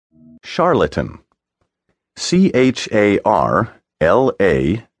Charlatan. Charlatan.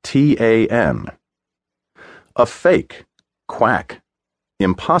 A fake, quack,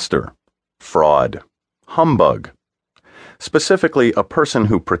 imposter, fraud, humbug. Specifically, a person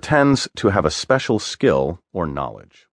who pretends to have a special skill or knowledge.